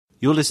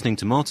You're listening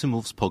to Martin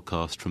Wolf's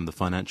podcast from the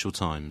Financial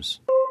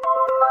Times.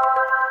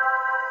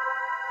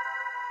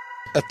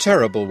 A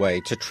terrible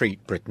way to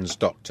treat Britain's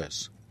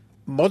doctors.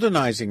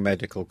 Modernising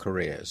medical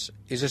careers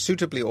is a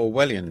suitably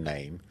Orwellian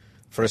name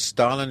for a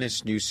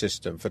Stalinist new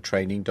system for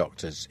training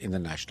doctors in the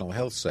National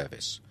Health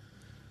Service.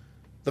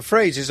 The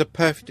phrase is a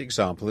perfect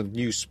example of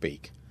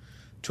newspeak.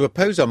 To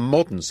oppose a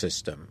modern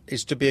system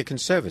is to be a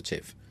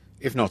conservative,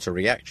 if not a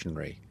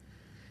reactionary.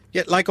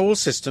 Yet, like all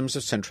systems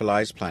of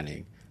centralised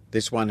planning,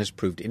 this one has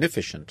proved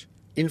inefficient,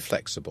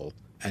 inflexible,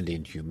 and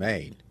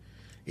inhumane.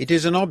 It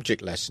is an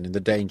object lesson in the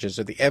dangers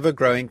of the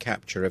ever-growing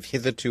capture of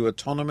hitherto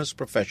autonomous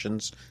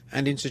professions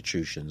and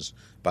institutions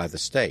by the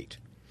state.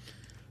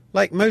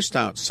 Like most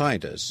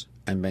outsiders,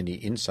 and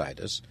many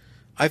insiders,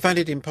 I find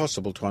it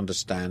impossible to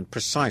understand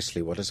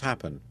precisely what has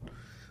happened.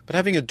 But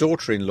having a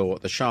daughter-in-law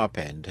at the sharp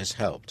end has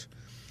helped.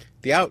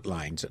 The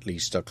outlines, at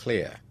least, are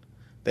clear.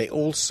 They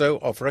also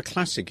offer a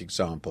classic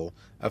example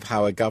of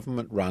how a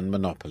government-run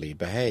monopoly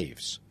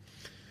behaves.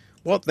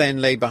 What then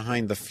lay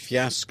behind the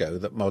fiasco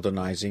that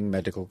modernising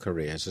medical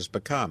careers has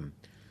become?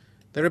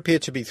 There appear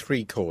to be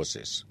three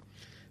causes.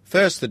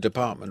 First, the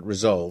department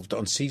resolved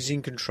on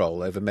seizing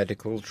control over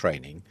medical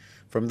training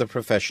from the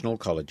professional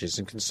colleges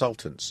and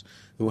consultants,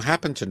 who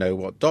happen to know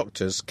what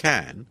doctors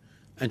can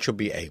and should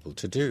be able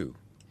to do.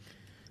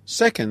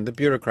 Second, the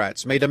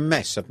bureaucrats made a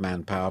mess of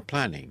manpower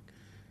planning.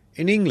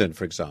 In England,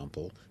 for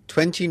example,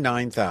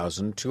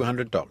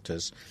 29,200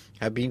 doctors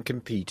have been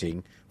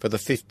competing for the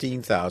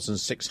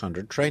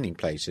 15,600 training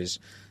places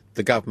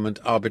the government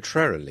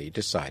arbitrarily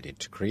decided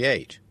to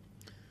create.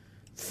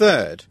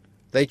 Third,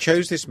 they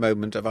chose this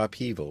moment of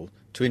upheaval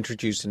to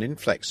introduce an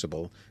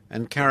inflexible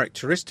and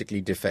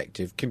characteristically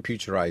defective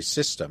computerized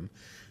system,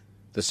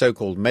 the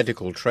so-called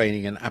Medical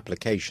Training and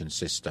Application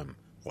System,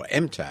 or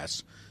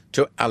MTAS,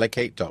 to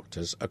allocate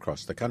doctors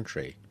across the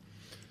country.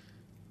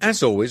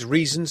 As always,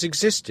 reasons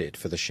existed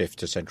for the shift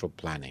to central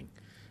planning.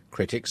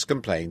 Critics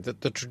complained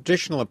that the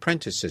traditional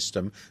apprentice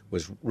system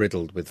was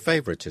riddled with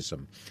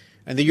favouritism,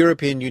 and the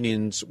European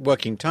Union's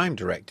Working Time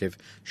Directive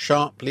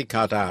sharply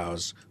cut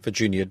hours for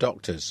junior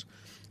doctors,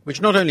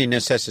 which not only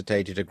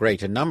necessitated a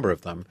greater number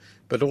of them,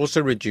 but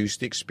also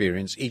reduced the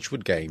experience each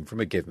would gain from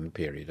a given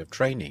period of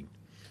training.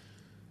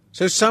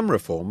 So some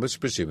reform was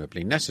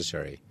presumably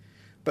necessary.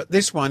 But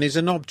this one is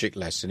an object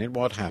lesson in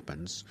what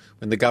happens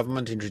when the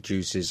government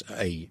introduces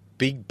a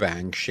big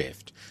bang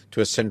shift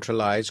to a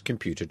centralised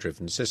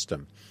computer-driven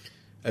system.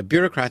 A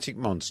bureaucratic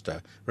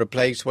monster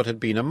replaced what had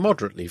been a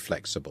moderately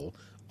flexible,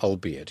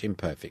 albeit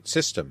imperfect,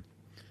 system.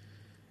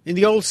 In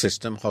the old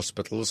system,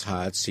 hospitals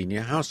hired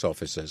senior house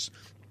officers.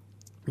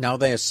 Now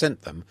they are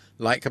sent them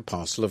like a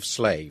parcel of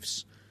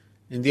slaves.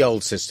 In the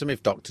old system,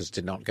 if doctors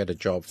did not get a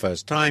job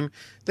first time,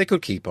 they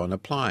could keep on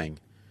applying.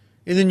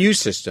 In the new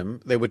system,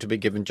 they were to be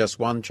given just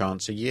one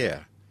chance a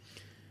year.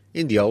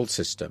 In the old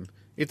system,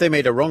 if they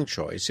made a wrong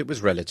choice, it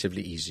was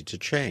relatively easy to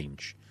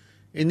change.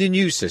 In the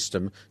new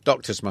system,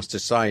 doctors must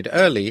decide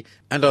early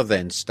and are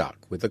then stuck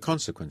with the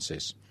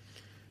consequences.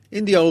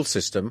 In the old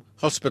system,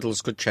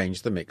 hospitals could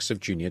change the mix of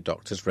junior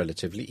doctors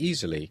relatively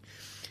easily.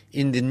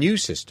 In the new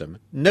system,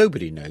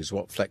 nobody knows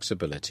what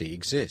flexibility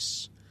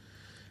exists.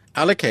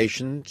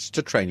 Allocations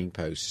to training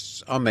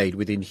posts are made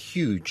within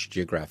huge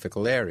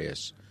geographical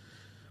areas.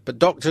 But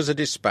doctors are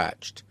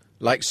dispatched,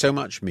 like so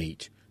much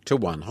meat, to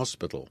one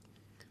hospital.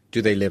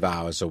 Do they live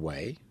hours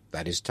away?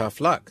 That is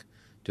tough luck.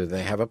 Do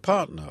they have a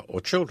partner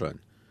or children?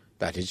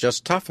 That is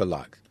just tougher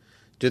luck.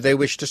 Do they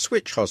wish to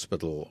switch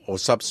hospital or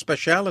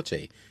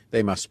subspeciality?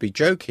 They must be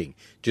joking.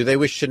 Do they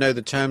wish to know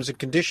the terms and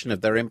conditions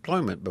of their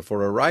employment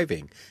before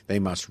arriving? They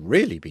must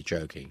really be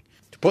joking.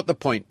 To put the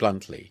point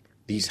bluntly,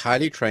 these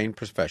highly trained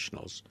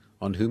professionals,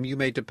 on whom you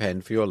may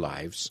depend for your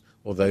lives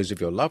or those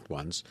of your loved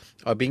ones,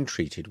 are being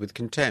treated with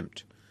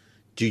contempt.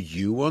 Do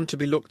you want to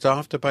be looked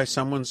after by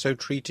someone so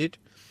treated?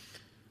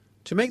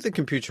 To make the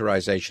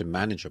computerization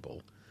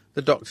manageable,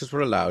 the doctors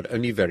were allowed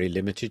only very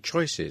limited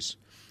choices,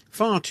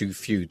 far too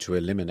few to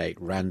eliminate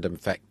random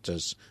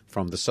factors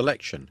from the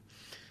selection.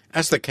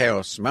 As the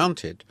chaos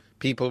mounted,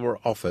 people were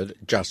offered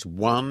just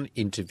one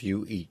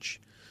interview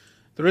each.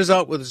 The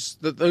result was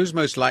that those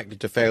most likely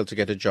to fail to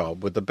get a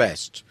job were the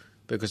best,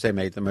 because they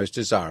made the most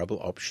desirable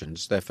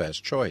options their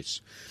first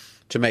choice.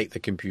 To make the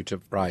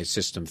computerized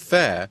system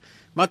fair,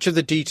 much of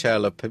the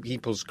detail of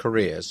people's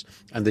careers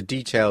and the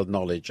detailed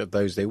knowledge of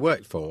those they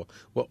worked for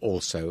were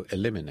also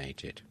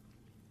eliminated.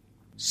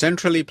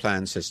 Centrally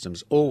planned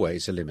systems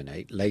always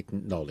eliminate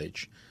latent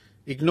knowledge,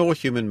 ignore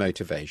human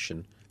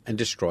motivation, and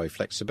destroy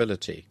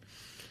flexibility.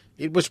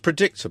 It was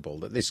predictable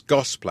that this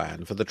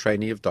Gosplan for the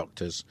training of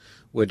doctors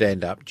would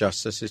end up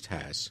just as it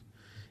has.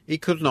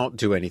 It could not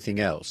do anything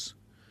else.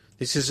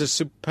 This is a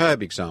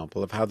superb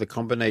example of how the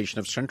combination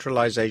of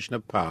centralization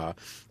of power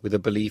with a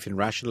belief in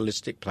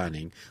rationalistic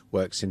planning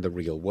works in the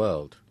real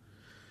world.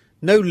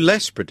 No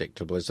less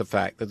predictable is the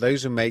fact that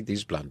those who made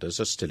these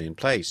blunders are still in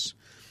place.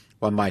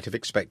 One might have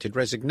expected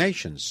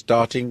resignations,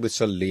 starting with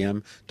Sir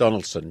Liam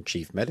Donaldson,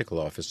 Chief Medical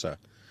Officer.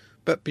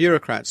 But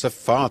bureaucrats are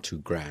far too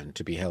grand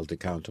to be held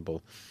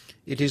accountable.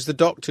 It is the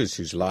doctors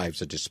whose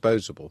lives are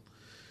disposable.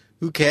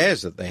 Who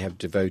cares that they have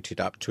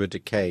devoted up to a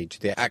decade to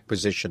the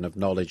acquisition of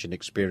knowledge and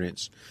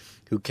experience?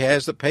 Who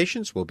cares that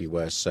patients will be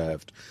worse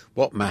served?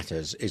 What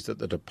matters is that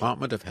the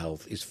Department of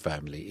Health is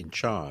firmly in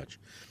charge.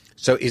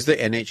 So is the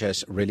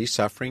NHS really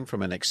suffering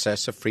from an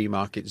excess of free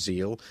market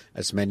zeal,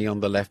 as many on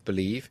the left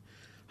believe?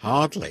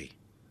 Hardly.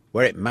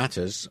 Where it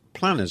matters,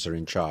 planners are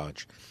in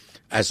charge.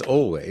 As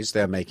always,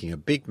 they're making a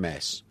big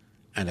mess,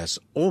 and as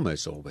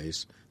almost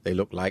always, they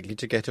look likely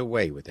to get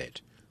away with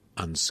it,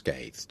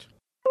 unscathed.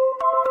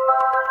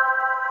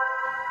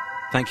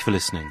 Thank you for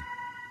listening.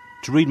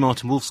 To read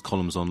Martin Wolf's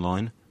columns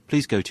online,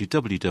 please go to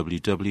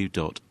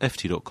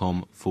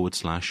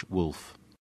www.ft.com/wolf.